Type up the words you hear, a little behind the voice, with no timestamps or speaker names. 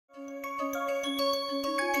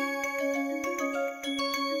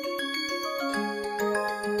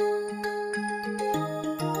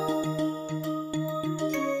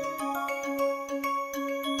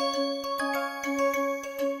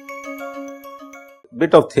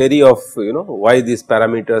bit of theory of why these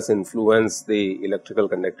parameters influence the electrical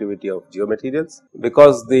conductivity of geomaterials,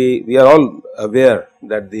 because we are all aware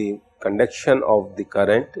that the conduction of the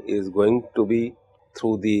current is going to be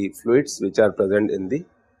through the fluids which are present in the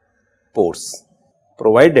pores,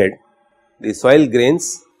 provided the soil grains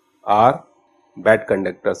are bad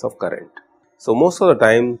conductors of current. So, most of the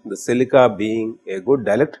time the silica being a good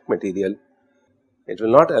dielectric material, it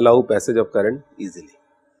will not allow passage of current easily,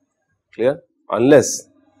 clear, unless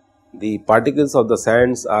the particles of the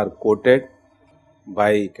sands are coated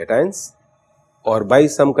by cations or by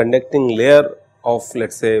some conducting layer of, let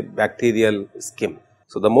us say, bacterial skim.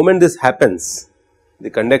 So, the moment this happens, the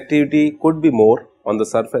conductivity could be more on the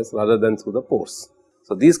surface rather than through the pores.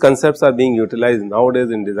 So, these concepts are being utilized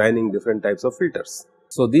nowadays in designing different types of filters.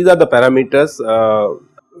 So, these are the parameters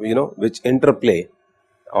which interplay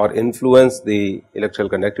or influence the electrical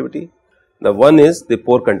conductivity. The one is the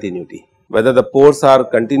pore continuity, whether the pores are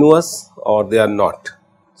continuous or they are not.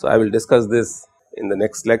 So, I will discuss this in the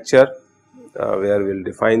next lecture where we will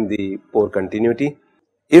define the pore continuity.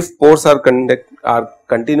 If pores are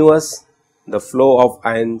continuous, the flow of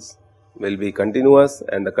ions will be continuous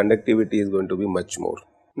and the conductivity is going to be much more.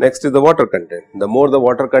 Next is the water content. The more the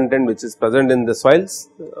water content which is present in the soils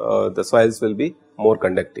will be more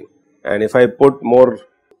conducting. And if I put more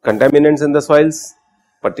contaminants in the soils,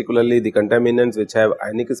 particularly the contaminants which have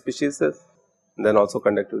ionic species, then also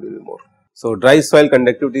conductivity will be more. So, dry soil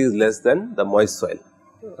conductivity is less than the moist soil.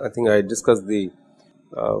 I think I discussed the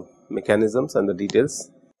mechanisms and the details.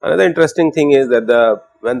 Another interesting thing is that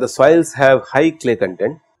when the soils have high clay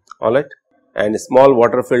content, alright, and small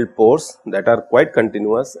water filled pores that are quite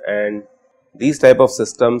continuous, and these type of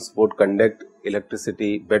systems would conduct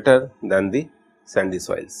electricity better than the sandy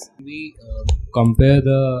soils. We compare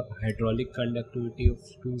the hydraulic conductivity of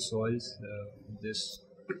two soils. This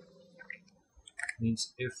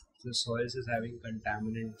means if the soils is having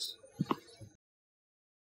contaminants.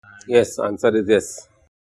 Yes, answer is yes.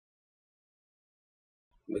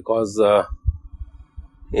 Because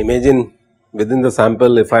imagine within the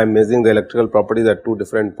sample, if I am measuring the electrical properties at two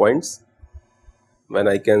different points, when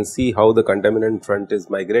I can see how the contaminant front is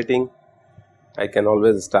migrating, I can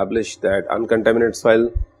always establish that uncontaminated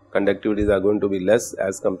soil conductivities are going to be less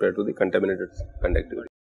as compared to the contaminated conductivity.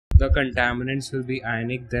 The contaminants will be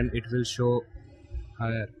ionic, then it will show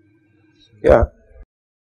higher. Yeah.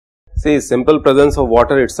 See, simple presence of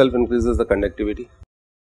water itself increases the conductivity.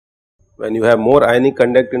 When you have more ionic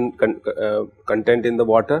content in the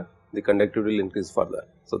water, the conductivity will increase further.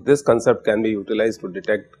 So, this concept can be utilized to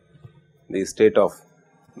detect the state of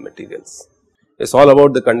materials. It is all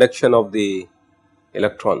about the conduction of the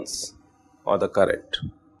electrons or the current.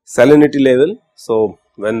 Salinity level. So,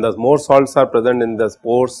 when the more salts are present in the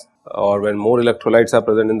pores or when more electrolytes are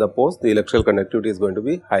present in the pores, the electrical conductivity is going to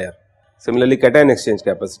be higher. Similarly, cation exchange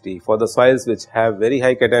capacity. For the soils which have very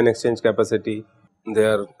high cation exchange capacity,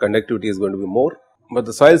 their conductivity is going to be more, but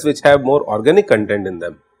the soils which have more organic content in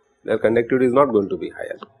them, their conductivity is not going to be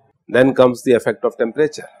higher. Then comes the effect of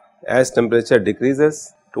temperature. As temperature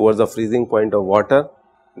decreases towards the freezing point of water,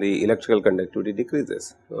 the electrical conductivity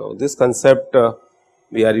decreases. So, this concept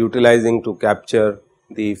we are utilizing to capture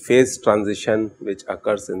the phase transition which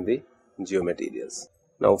occurs in the geomaterials.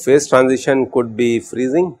 Now, phase transition could be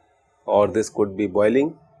freezing, or this could be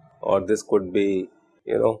boiling, or this could be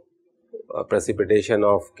precipitation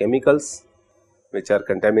of chemicals which are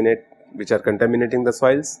contaminating the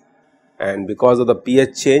soils, and because of the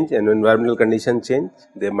pH change and environmental condition change,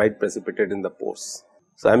 they might precipitate in the pores.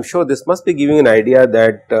 So, I am sure this must be giving an idea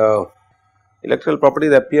that electrical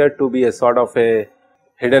properties appear to be a sort of a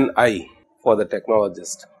hidden eye for the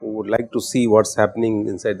technologist who would like to see what is happening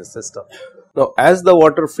inside the system. Now, as the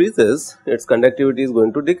water freezes, its conductivity is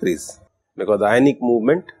going to decrease because the ionic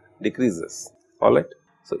movement decreases, alright.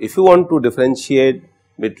 So, if you want to differentiate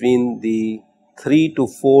between the 3 to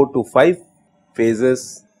 4 to 5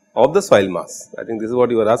 phases of the soil mass, I think this is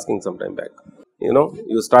what you were asking some time back.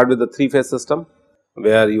 You start with the 3-phase system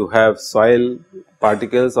where you have soil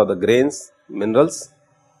particles or the grains, minerals,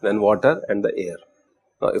 then water and the air.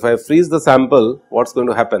 Now, if I freeze the sample, what is going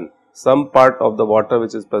to happen? Some part of the water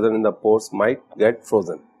which is present in the pores might get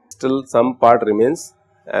frozen. Still some part remains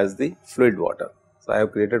as the fluid water. So, I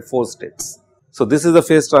have created 4 states. So, this is the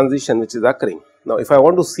phase transition which is occurring. Now, if I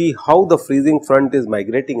want to see how the freezing front is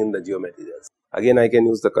migrating in the geomaterials, again I can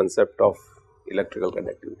use the concept of electrical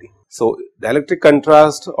conductivity. So, the electric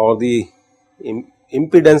contrast or the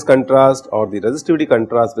impedance contrast or the resistivity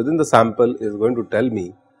contrast within the sample is going to tell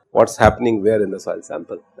me what is happening where in the soil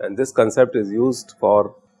sample, and this concept is used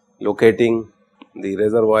for locating the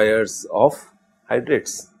reservoirs of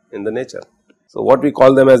hydrates in the nature. So, what we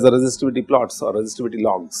call them as the resistivity plots or resistivity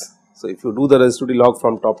logs. So, if you do the resistivity log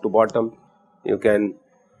from top to bottom, you can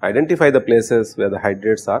identify the places where the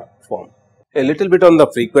hydrates are formed. A little bit on the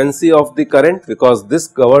frequency of the current, because this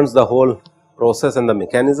governs the whole process and the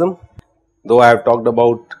mechanism. Though I have talked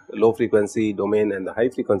about low frequency domain and the high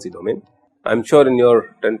frequency domain, I am sure in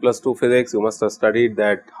your 10+2 physics you must have studied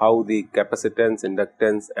that how the capacitance,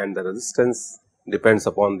 inductance and the resistance depends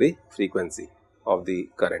upon the frequency of the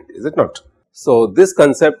current, is it not? So, this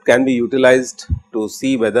concept can be utilized to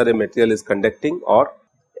see whether a material is conducting or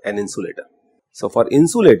an insulator. So, for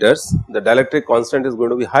insulators, the dielectric constant is going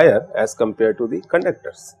to be higher as compared to the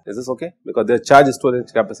conductors. Is this okay? Because their charge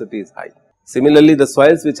storage capacity is high. Similarly, the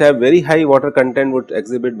soils which have very high water content would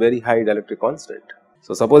exhibit very high dielectric constant.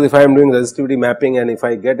 So, suppose if I am doing resistivity mapping and if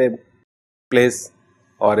I get a place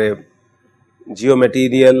or a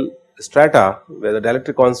geomaterial strata where the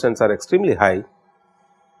dielectric constants are extremely high,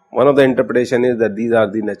 one of the interpretation is that these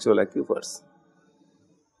are the natural aquifers.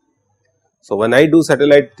 So, when I do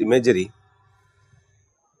satellite imagery,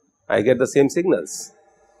 I get the same signals.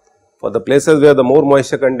 For the places where the more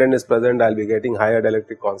moisture content is present, I will be getting higher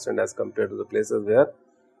dielectric constant as compared to the places where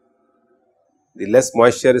the less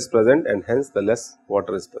moisture is present and hence the less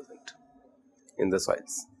water is present in the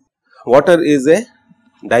soils. Water is a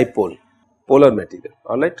dipole, polar material,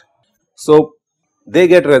 alright. So, they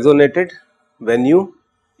get resonated when you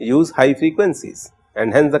use high frequencies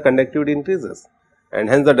and hence the conductivity increases and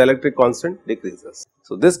hence the dielectric constant decreases.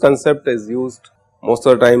 So, this concept is used most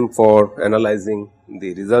of the time for analyzing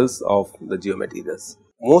the results of the geomaterials.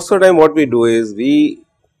 Most of the time what we do is we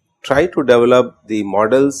try to develop the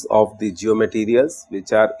models of the geomaterials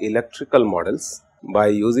which are electrical models by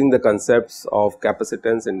using the concepts of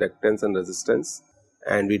capacitance, inductance and resistance,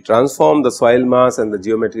 and we transform the soil mass and the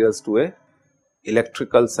geomaterials to a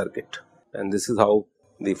electrical circuit, and this is how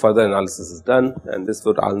the further analysis is done, and this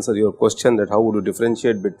would answer your question that how would you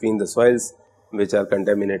differentiate between the soils which are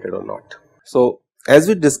contaminated or not. So, as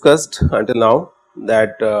we discussed until now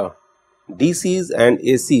that DCs and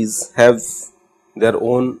ACs have their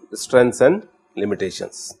own strengths and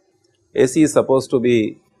limitations. AC is supposed to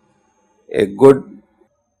be a good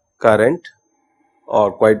current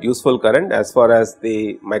or quite useful current as far as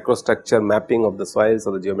the microstructure mapping of the soils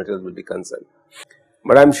or the geometries will be concerned.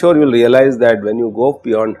 But I am sure you will realize that when you go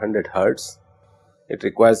beyond 100 hertz, it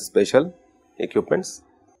requires special equipments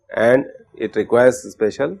and it requires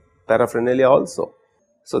special paraphernalia also.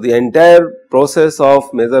 So, the entire process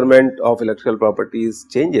of measurement of electrical properties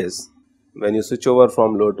changes when you switch over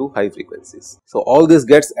from low to high frequencies. So, all this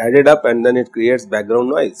gets added up and then it creates background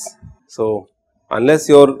noise. So, unless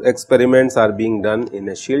your experiments are being done in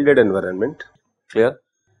a shielded environment, clear,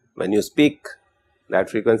 when you speak that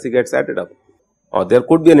frequency gets added up, or there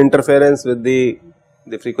could be an interference with the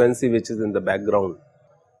frequency which is in the background,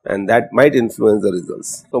 and that might influence the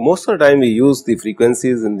results. So, most of the time we use the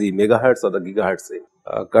frequencies in the megahertz or the gigahertz range.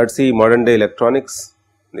 Courtesy modern day electronics,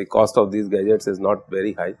 the cost of these gadgets is not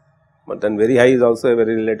very high, but then very high is also a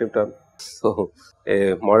very relative term. So,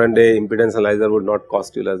 a modern day impedance analyzer would not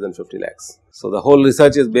cost you less than 50 lakhs. So, the whole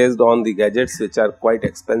research is based on the gadgets which are quite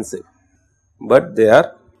expensive, but they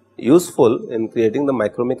are useful in creating the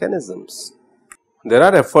micromechanisms. There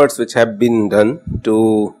are efforts which have been done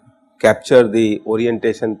to capture the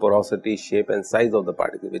orientation, porosity, shape and size of the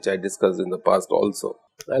particle, which I discussed in the past also.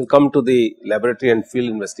 I will come to the laboratory and field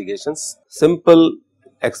investigations. Simple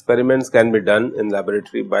experiments can be done in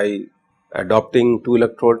laboratory by adopting 2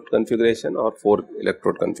 electrode configuration or 4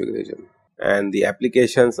 electrode configuration, and the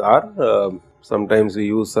applications are sometimes we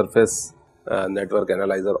use surface network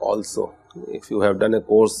analyzer also. If you have done a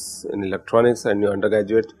course in electronics and you are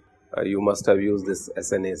undergraduate, you must have used this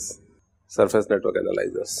SNAs, surface network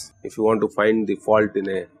analyzers. If you want to find the fault in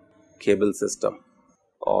a cable system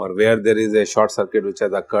or where there is a short circuit which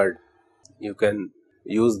has occurred, you can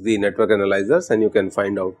use the network analyzers and you can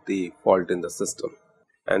find out the fault in the system.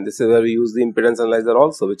 And this is where we use the impedance analyzer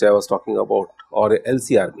also, which I was talking about, or a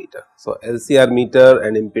LCR meter. So, LCR meter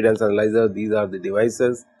and impedance analyzer, these are the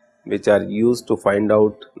devices which are used to find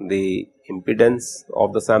out the impedance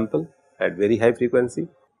of the sample at very high frequency.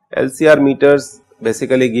 LCR meters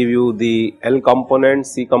basically give you the L component,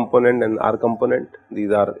 C component and R component.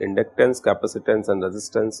 These are inductance, capacitance and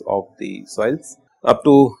resistance of the soils up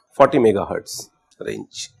to 40 megahertz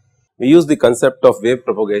range. We use the concept of wave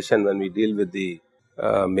propagation when we deal with the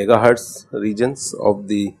megahertz regions of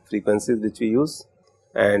the frequencies which we use,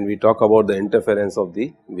 and we talk about the interference of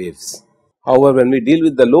the waves. However, when we deal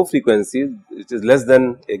with the low frequencies, which is less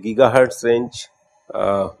than a gigahertz range,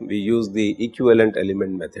 we use the equivalent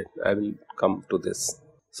element method. I will come to this.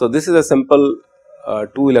 So, this is a simple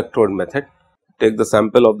 2 electrode method, take the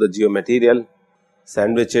sample of the geomaterial,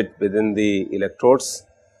 sandwich it within the electrodes,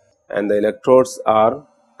 and the electrodes are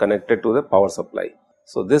connected to the power supply.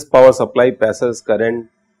 So, this power supply passes current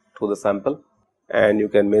through the sample, and you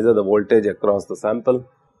can measure the voltage across the sample,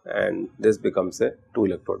 and this becomes a 2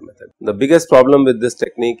 electrode method. The biggest problem with this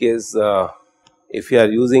technique is if you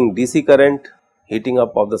are using DC current, heating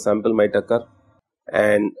up of the sample might occur,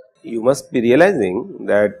 and you must be realizing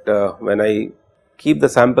that when I keep the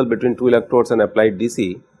sample between 2 electrodes and apply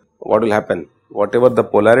DC, what will happen? Whatever the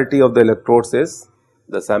polarity of the electrodes is,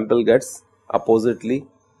 the sample gets oppositely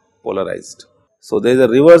polarized. So, there is a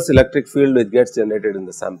reverse electric field which gets generated in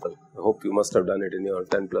the sample. I hope you must have done it in your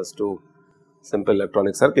 10+2 simple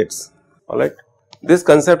electronic circuits, alright. This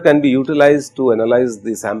concept can be utilized to analyze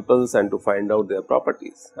the samples and to find out their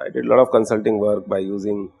properties. I did a lot of consulting work by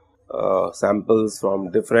using samples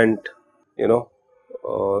from different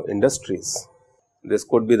industries. This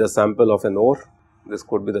could be the sample of an ore, this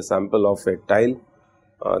could be the sample of a tile,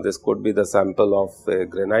 this could be the sample of a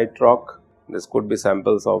granite rock, this could be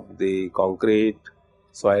samples of the concrete,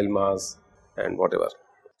 soil mass and whatever.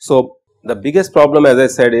 So, the biggest problem, as I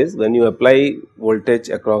said, is when you apply voltage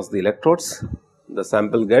across the electrodes, the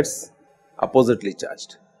sample gets oppositely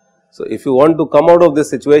charged. So, if you want to come out of this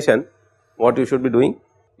situation, what you should be doing?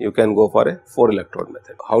 You can go for a 4 electrode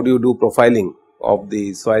method. How do you do profiling of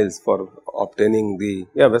the soils for obtaining the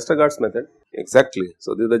Westergaard's method? Exactly.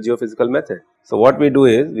 So, this is the geophysical method. So, what we do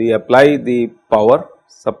is we apply the power,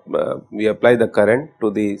 we apply the current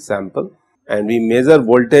to the sample and we measure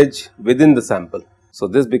voltage within the sample. So,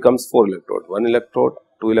 this becomes 4 electrode, 1 electrode,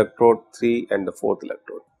 2 electrode, 3 and the 4th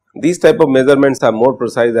electrode. These type of measurements are more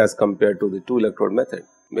precise as compared to the 2 electrode method,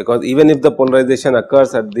 because even if the polarization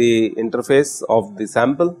occurs at the interface of the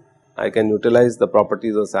sample, I can utilize the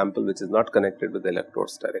properties of sample which is not connected with the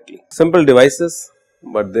electrodes directly. Simple devices,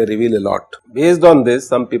 but they reveal a lot. Based on this,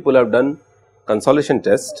 some people have done consolidation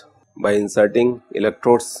test by inserting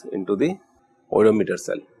electrodes into the odometer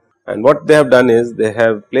cell. And what they have done is they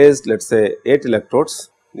have placed, let us say, 8 electrodes.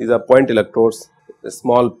 These are point electrodes, the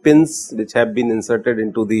small pins which have been inserted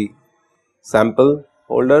into the sample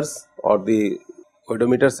holders or the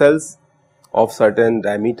odometer cells of certain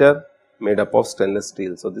diameter made up of stainless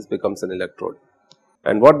steel. So, this becomes an electrode.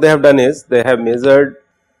 And what they have done is they have measured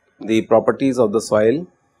the properties of the soil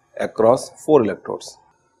across 4 electrodes.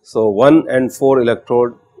 So, 1 and 4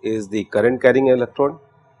 electrode is the current carrying electrode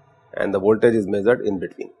and the voltage is measured in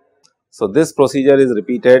between. So, this procedure is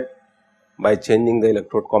repeated by changing the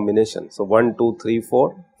electrode combination. So, 1, 2, 3,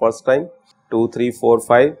 4 first time, 2, 3, 4,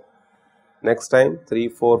 5 next time, 3,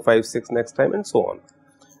 4, 5, 6 next time and so on.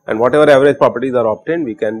 And whatever average properties are obtained,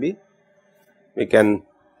 we can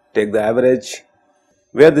take the average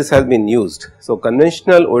where this has been used. So,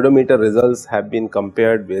 conventional odometer results have been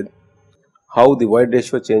compared with how the void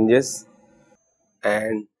ratio changes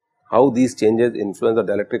and how these changes influence the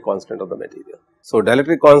dielectric constant of the material. So,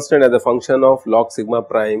 dielectric constant as a function of log sigma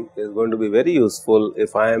prime is going to be very useful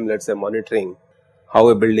if I am, let us say, monitoring how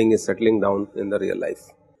a building is settling down in the real life.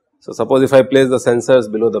 So, suppose if I place the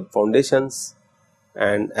sensors below the foundations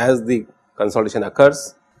and as the consolidation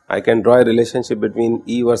occurs, I can draw a relationship between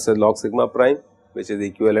E versus log sigma prime, which is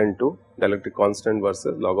equivalent to dielectric constant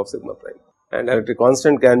versus log of sigma prime. And dielectric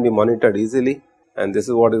constant can be monitored easily, and this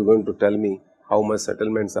is what is going to tell me how much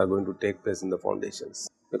settlements are going to take place in the foundations,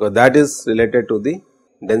 because that is related to the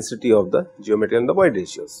density of the geometry and the void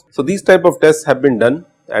ratios. So, these type of tests have been done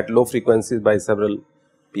at low frequencies by several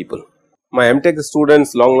people. My MTech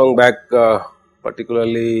students long back,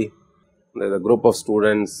 particularly there is a group of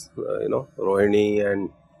students, Rohini and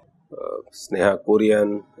Sneha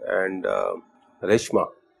Korean and Reshma,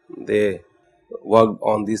 they worked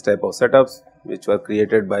on these type of setups which were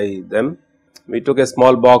created by them. We took a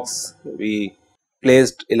small box, we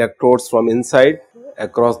placed electrodes from inside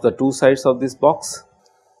across the 2 sides of this box,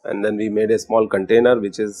 and then we made a small container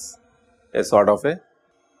which is a sort of a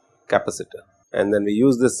capacitor, and then we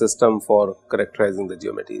use this system for characterizing the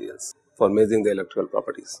geomaterials, for measuring the electrical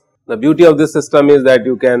properties. The beauty of this system is that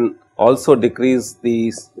you can also decrease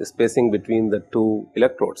the spacing between the 2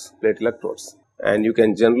 electrodes, plate electrodes, and you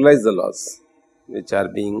can generalize the laws which are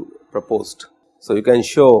being proposed. So, you can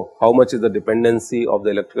show how much is the dependency of the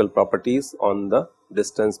electrical properties on the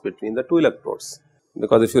distance between the 2 electrodes,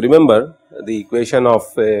 because if you remember the equation of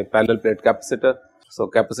a parallel plate capacitor. So,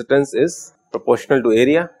 capacitance is proportional to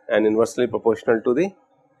area and inversely proportional to the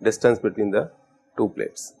distance between the 2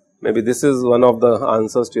 plates. Maybe this is one of the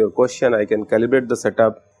answers to your question. I can calibrate the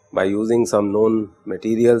setup by using some known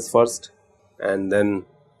materials first, and then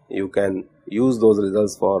you can use those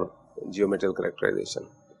results for geometrical characterization.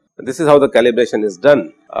 This is how the calibration is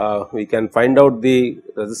done. We can find out the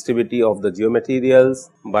resistivity of the geomaterials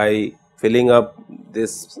by filling up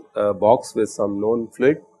this box with some known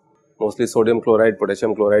fluid, mostly sodium chloride,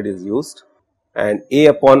 potassium chloride is used, and A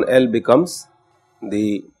upon L becomes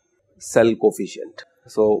the cell coefficient.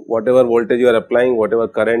 So, whatever voltage you are applying, whatever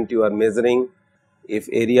current you are measuring, if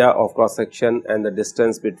area of cross section and the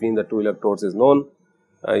distance between the two electrodes is known,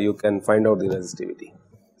 you can find out the resistivity.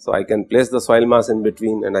 So, I can place the soil mass in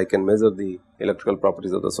between and I can measure the electrical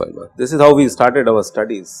properties of the soil mass. This is how we started our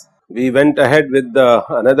studies. We went ahead with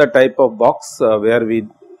another type of box where we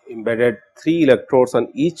embedded 3 electrodes on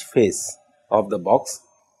each face of the box,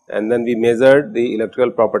 and then we measured the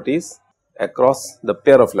electrical properties across the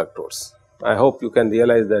pair of electrodes. I hope you can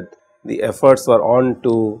realize that the efforts were on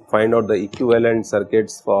to find out the equivalent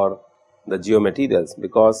circuits for the geomaterials,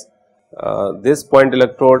 because this point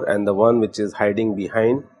electrode and the one which is hiding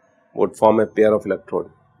behind would form a pair of electrode.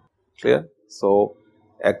 Clear? So,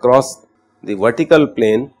 across the vertical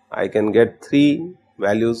plane I can get 3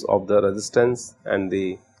 values of the resistance and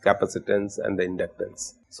the capacitance and the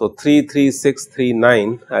inductance. So, 3, 3, 6, 3,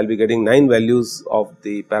 9, I will be getting 9 values of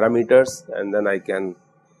the parameters and then I can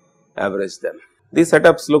average them. These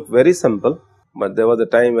setups look very simple, but there was a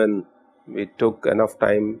time when we took enough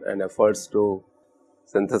time and efforts to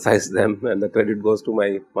synthesize them, and the credit goes to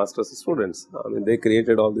my master's students. I mean, they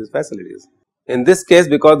created all these facilities. In this case,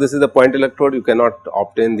 because this is a point electrode, you cannot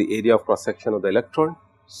obtain the area of cross section of the electrode.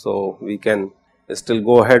 So, we can still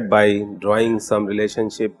go ahead by drawing some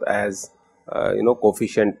relationship as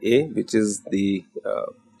coefficient A, which is the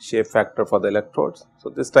shape factor for the electrodes. So,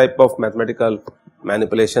 this type of mathematical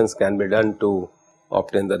manipulations can be done to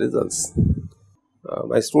obtain the results.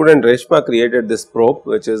 My student Reshma created this probe,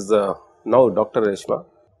 which is now Dr. Reshma.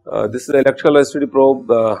 This is the electrical resistivity probe,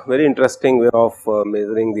 very interesting way of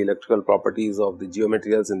measuring the electrical properties of the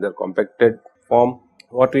geomaterials in their compacted form.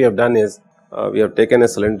 What we have done is, we have taken a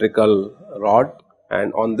cylindrical rod,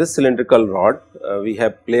 and on this cylindrical rod we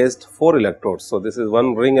have placed 4 electrodes. So, this is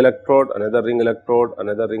one ring electrode, another ring electrode,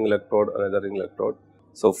 another ring electrode, another ring electrode.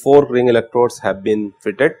 So, 4 ring electrodes have been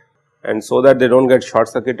fitted, and so that they do not get short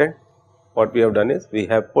circuited, what we have done is we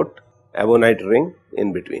have put ebonite ring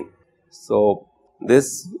in between. So,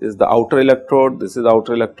 this is the outer electrode, this is the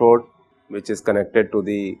outer electrode which is connected to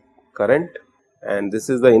the current, and this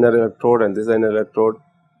is the inner electrode and this is the inner electrode.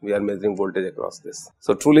 We are measuring voltage across this.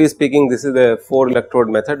 So, truly speaking, this is a 4 electrode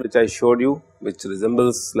method which I showed you, which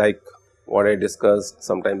resembles like what I discussed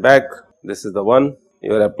some time back. This is the one,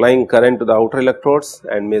 you are applying current to the outer electrodes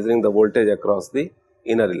and measuring the voltage across the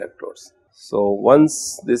inner electrodes. So,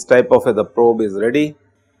 once this type of the probe is ready,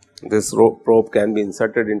 this probe can be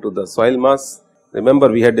inserted into the soil mass. Remember,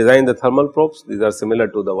 we had designed the thermal probes, these are similar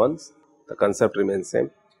to the ones, the concept remains same,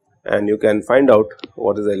 and you can find out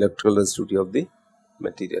what is the electrical resistivity of the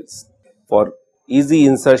materials. For easy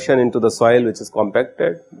insertion into the soil which is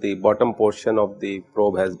compacted, the bottom portion of the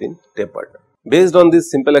probe has been tapered. Based on these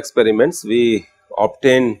simple experiments, we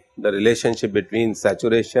obtained the relationship between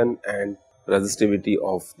saturation and resistivity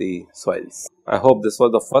of the soils. I hope this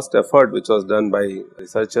was the first effort which was done by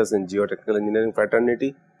researchers in geotechnical engineering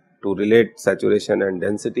fraternity to relate saturation and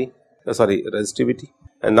resistivity.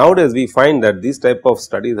 And nowadays we find that these type of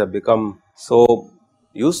studies have become so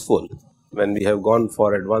useful when we have gone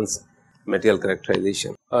for advanced material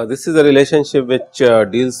characterization. This is a relationship which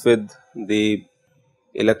deals with the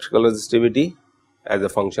electrical resistivity as a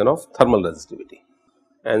function of thermal resistivity,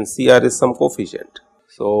 and Cr is some coefficient.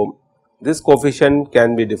 So, this coefficient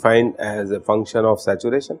can be defined as a function of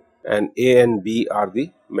saturation, and A and B are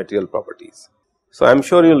the material properties. So, I am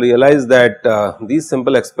sure you will realize that these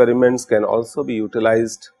simple experiments can also be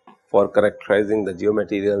utilized for characterizing the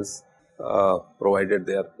geomaterials provided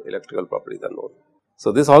their electrical properties are known.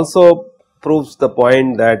 So, this also proves the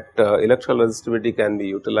point that electrical resistivity can be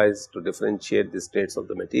utilized to differentiate the states of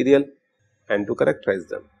the material and to characterize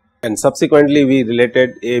them. And subsequently, we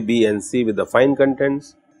related A, B and C with the fine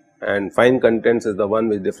contents, and fine contents is the one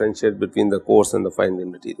which differentiates between the coarse and the fine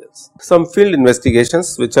grained materials. Some field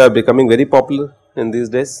investigations which are becoming very popular in these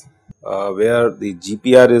days, where the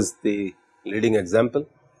GPR is the leading example,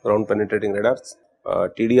 ground penetrating radars.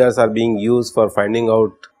 TDRs are being used for finding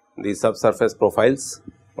out the subsurface profiles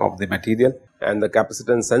of the material, and the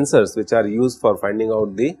capacitance sensors which are used for finding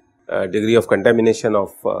out the degree of contamination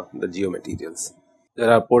of the geomaterials. There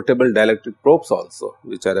are portable dielectric probes also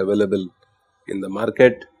which are available in the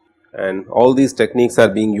market, and all these techniques are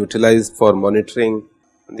being utilized for monitoring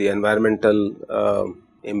the environmental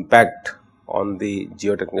impact on the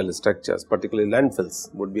geotechnical structures, particularly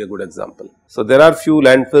landfills would be a good example. So, there are few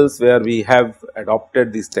landfills where we have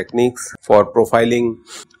adopted these techniques for profiling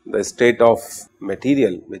the state of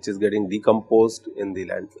material which is getting decomposed in the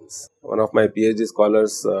landfills. One of my PhD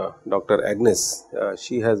scholars, Dr. Agnes,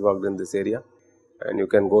 she has worked in this area, and you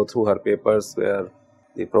can go through her papers where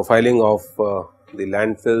the profiling of the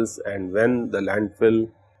landfills and when the landfill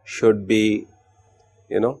should be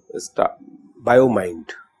biomined.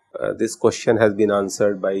 This question has been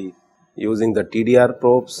answered by using the TDR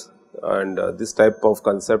probes, and this type of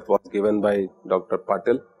concept was given by Dr.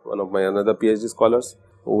 Patil, one of my another PhD scholars,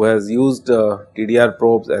 who has used TDR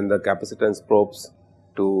probes and the capacitance probes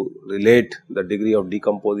to relate the degree of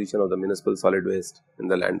decomposition of the municipal solid waste in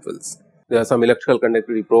the landfills. There are some electrical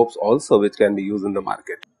conductivity probes also which can be used in the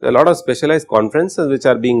market. There are a lot of specialized conferences which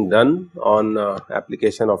are being done on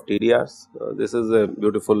application of TDRs. This is a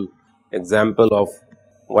beautiful example of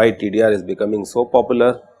why TDR is becoming so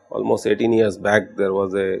popular. Almost 18 years back, there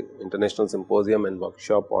was a international symposium and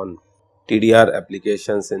workshop on TDR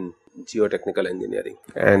applications in geotechnical engineering.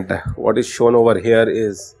 And what is shown over here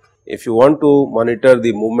is, if you want to monitor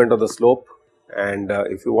the movement of the slope and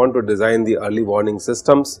if you want to design the early warning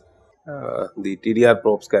systems, the TDR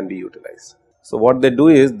probes can be utilized. So, what they do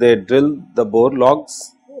is they drill the bore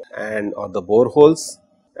logs and or the bore holes,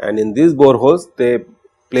 and in these bore holes they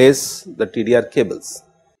place the TDR cables,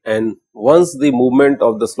 and once the movement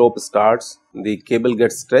of the slope starts, the cable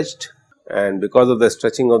gets stretched, and because of the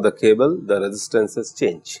stretching of the cable, the resistances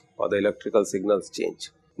change or the electrical signals change.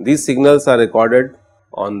 These signals are recorded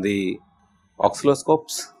on the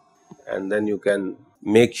oscilloscopes, and then you can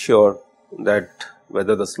make sure that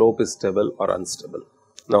whether the slope is stable or unstable.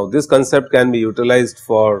 Now, this concept can be utilized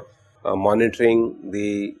for monitoring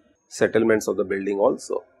the settlements of the building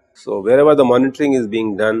also. So, wherever the monitoring is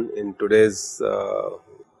being done in today's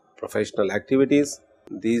professional activities,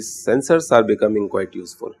 these sensors are becoming quite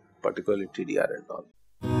useful, particularly TDR and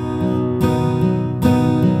all.